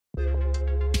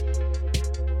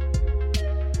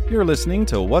You're listening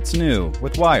to What's New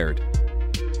with Wired.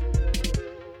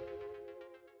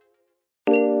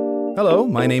 Hello,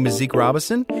 my name is Zeke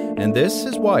Robison, and this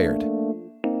is Wired.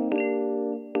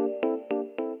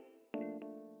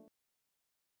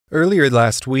 Earlier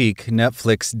last week,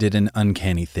 Netflix did an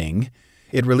uncanny thing.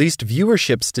 It released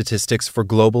viewership statistics for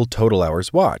global total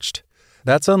hours watched.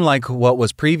 That's unlike what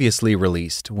was previously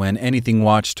released, when anything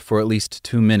watched for at least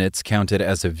 2 minutes counted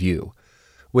as a view.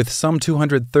 With some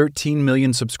 213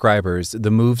 million subscribers,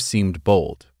 the move seemed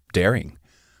bold, daring.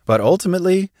 But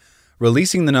ultimately,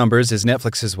 releasing the numbers is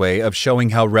Netflix's way of showing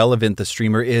how relevant the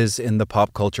streamer is in the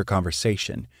pop culture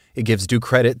conversation. It gives due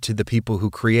credit to the people who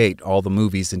create all the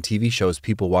movies and TV shows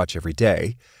people watch every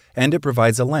day, and it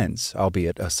provides a lens,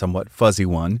 albeit a somewhat fuzzy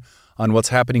one, on what's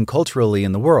happening culturally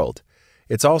in the world.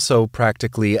 It's also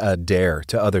practically a dare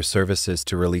to other services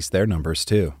to release their numbers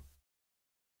too.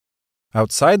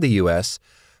 Outside the US,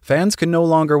 fans can no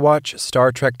longer watch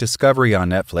Star Trek Discovery on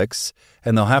Netflix,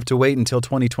 and they'll have to wait until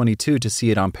 2022 to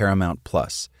see it on Paramount+.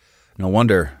 No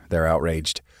wonder they're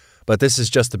outraged. But this is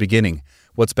just the beginning.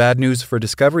 What's bad news for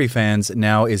Discovery fans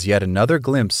now is yet another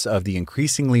glimpse of the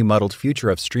increasingly muddled future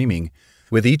of streaming.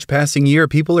 With each passing year,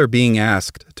 people are being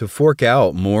asked to fork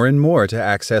out more and more to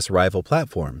access rival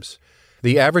platforms.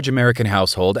 The average American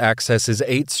household accesses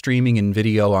 8 streaming and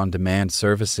video-on-demand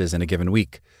services in a given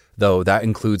week, though that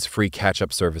includes free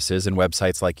catch-up services and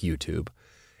websites like YouTube.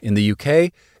 In the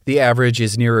UK, the average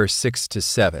is nearer 6 to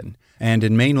 7, and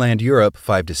in mainland Europe,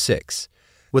 5 to 6.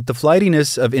 With the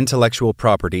flightiness of intellectual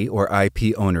property, or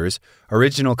IP owners,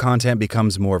 original content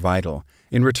becomes more vital.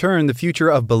 In return, the future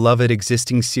of beloved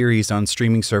existing series on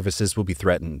streaming services will be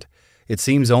threatened. It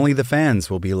seems only the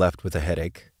fans will be left with a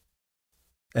headache.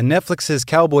 And Netflix's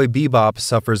Cowboy Bebop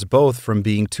suffers both from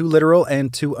being too literal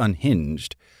and too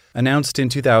unhinged. Announced in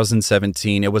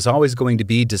 2017, it was always going to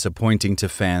be disappointing to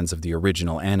fans of the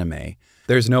original anime.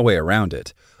 There's no way around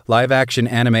it. Live-action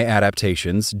anime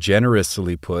adaptations,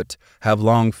 generously put, have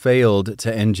long failed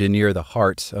to engineer the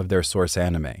heart of their source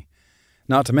anime.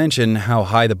 Not to mention how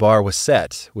high the bar was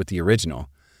set with the original.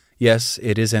 Yes,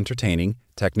 it is entertaining.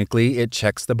 Technically, it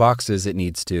checks the boxes it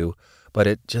needs to, but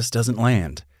it just doesn't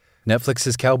land.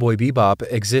 Netflix's Cowboy Bebop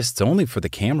exists only for the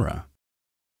camera.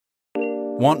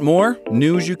 Want more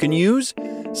news you can use?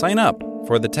 Sign up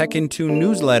for the Tech in 2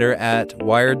 newsletter at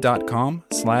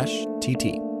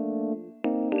wired.com/TT.